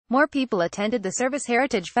More people attended the Service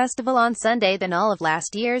Heritage Festival on Sunday than all of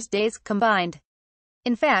last year's days combined.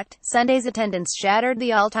 In fact, Sunday's attendance shattered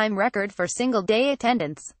the all-time record for single-day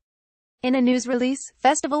attendance. In a news release,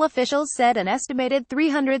 festival officials said an estimated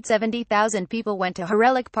 370,000 people went to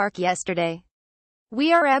Hawrelak Park yesterday.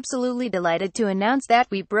 "We are absolutely delighted to announce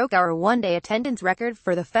that we broke our one-day attendance record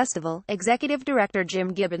for the festival," Executive Director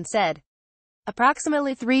Jim Gibbons said.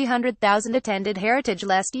 Approximately 300,000 attended Heritage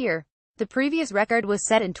last year. The previous record was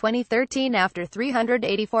set in 2013 after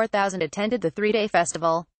 384,000 attended the three-day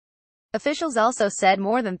festival. Officials also said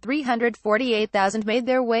more than 348,000 made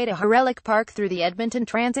their way to Hawrelak Park through the Edmonton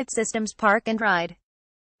Transit System's Park and Ride.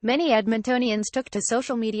 Many Edmontonians took to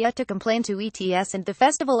social media to complain to ETS and the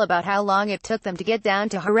festival about how long it took them to get down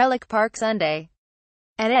to Hawrelak Park Sunday.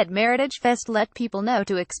 At Ed Meritage Fest let people know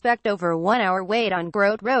to expect over a 1-hour wait on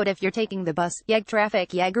Grote Road if you're taking the bus. Yeg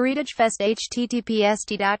traffic Heritage Fest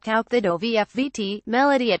https://t.calc.vfvt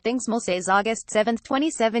Melody at Things says August 7,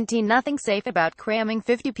 2017 Nothing safe about cramming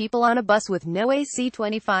 50 people on a bus with no AC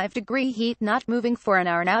 25-degree heat not moving for an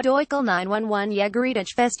hour now. Doikel 911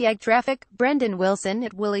 Heritage Fest Yeg traffic Brendan Wilson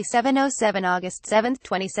at Willie 707 August 7,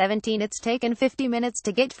 2017 It's taken 50 minutes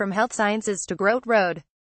to get from Health Sciences to Grote Road.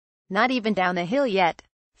 Not even down the hill yet.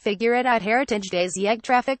 Figure it out. Heritage Days Yeg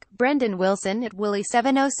traffic Brendan Wilson at Willie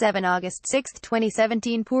 707 August 6,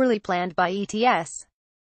 2017 Poorly planned by ETS.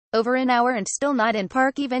 Over an hour and still not in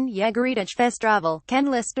park even. Heritage Fest travel Ken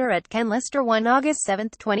Lister at Ken Lister 1 August 7,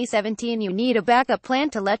 2017 You need a backup plan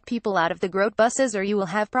to let people out of the Grote buses or you will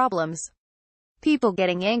have problems. People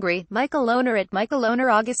getting angry Michael Lohner at Michael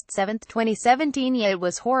Lohner August 7, 2017 Yeah, it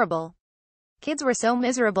was horrible. Kids were so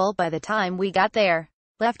miserable by the time we got there.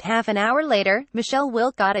 Left half an hour later. Michelle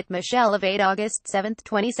Wilcott at Michelle of 8 August 7,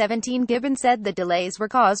 2017 Gibbons said the delays were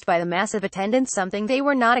caused by the massive attendance, something they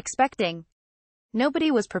were not expecting.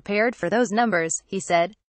 Nobody was prepared for those numbers, he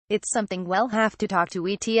said. It's something we'll have to talk to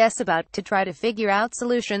ETS about to try to figure out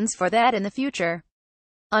solutions for that in the future.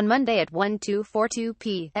 On Monday at 12:42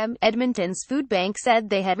 p.m., Edmonton's food bank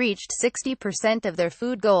said they had reached 60% of their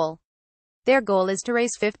food goal. Their goal is to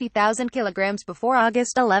raise 50,000 kilograms before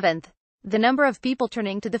August 11th. The number of people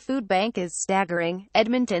turning to the food bank is staggering,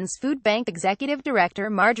 Edmonton's food bank executive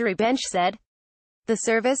director Marjorie Bench said. The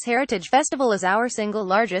Service Heritage Festival is our single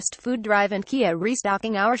largest food drive and key to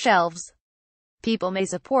restocking our shelves. People may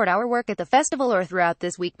support our work at the festival or throughout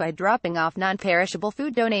this week by dropping off non-perishable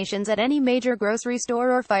food donations at any major grocery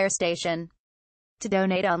store or fire station. To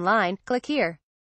donate online, click here.